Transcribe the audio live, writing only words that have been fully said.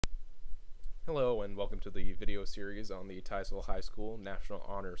Hello and welcome to the video series on the Titusville High School National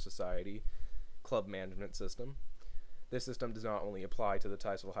Honor Society Club Management System. This system does not only apply to the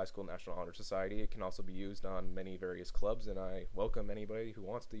Titusville High School National Honor Society, it can also be used on many various clubs, and I welcome anybody who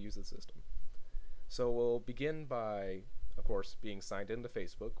wants to use the system. So we'll begin by, of course, being signed into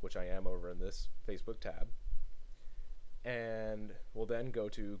Facebook, which I am over in this Facebook tab. And we'll then go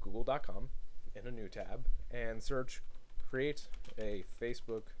to google.com in a new tab and search create a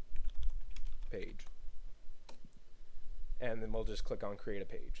Facebook page, and then we'll just click on create a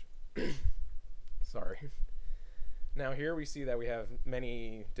page. Sorry. Now here we see that we have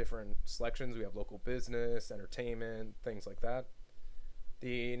many different selections. We have local business, entertainment, things like that.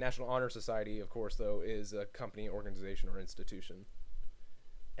 The National Honor Society, of course, though, is a company, organization, or institution,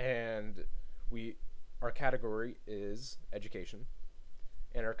 and our category is education,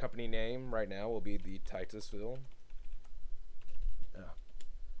 and our company name right now will be the Titusville.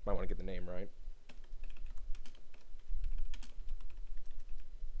 Might want to get the name right.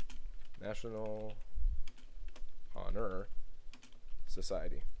 National Honor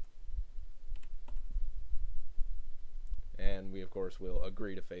Society. And we, of course, will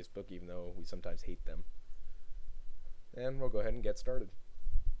agree to Facebook, even though we sometimes hate them. And we'll go ahead and get started.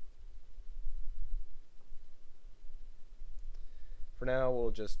 For now,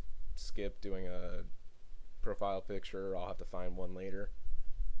 we'll just skip doing a profile picture. I'll have to find one later.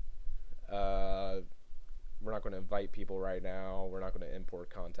 We're not going to invite people right now. We're not going to import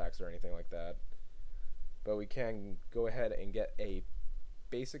contacts or anything like that. But we can go ahead and get a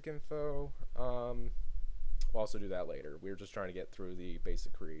basic info. We'll also do that later. We're just trying to get through the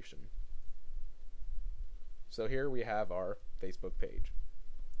basic creation. So here we have our Facebook page.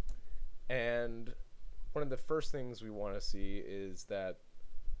 And one of the first things we want to see is that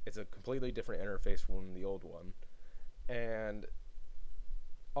it's a completely different interface from the old one. And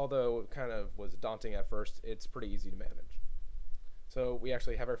although it kind of was daunting at first, it's pretty easy to manage. So we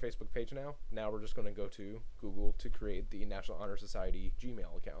actually have our Facebook page now. Now we're just going to go to Google to create the National Honor Society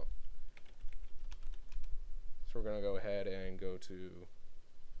Gmail account. So we're going to go ahead and go to,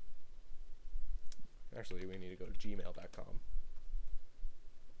 actually we need to go to gmail.com.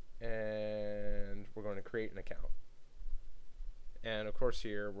 And we're going to create an account. And of course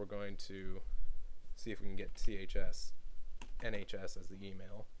here we're going to see if we can get NHS as the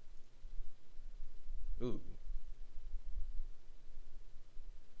email. Ooh.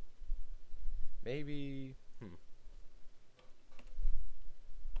 Maybe,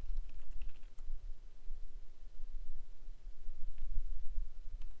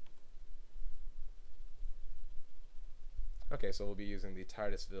 Okay, so we'll be using the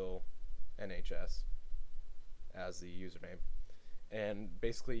Titusville NHS as the username. And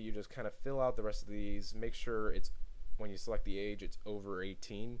basically you just kind of fill out the rest of these, make sure it's, when you select the age, it's over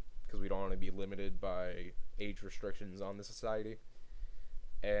 18, because we don't want to be limited by age restrictions on the society.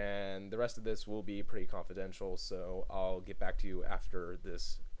 And the rest of this will be pretty confidential, so I'll get back to you after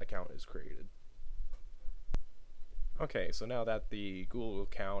this account is created. Okay, so now that the Google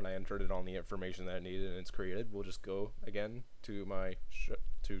account, I entered it on the information that I needed and it's created, we'll just go again to my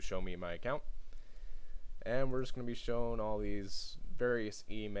to show me my account. And we're just going to be shown all these various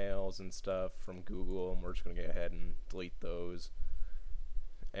emails and stuff from Google, and we're just going to go ahead and delete those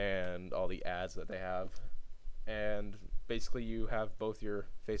and all the ads that they have. And basically you have both your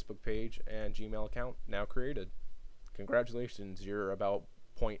Facebook page and Gmail account now created. Congratulations, you're about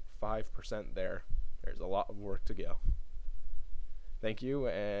 0.5% there. There's a lot of work to go. Thank you,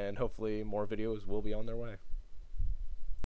 and hopefully more videos will be on their way.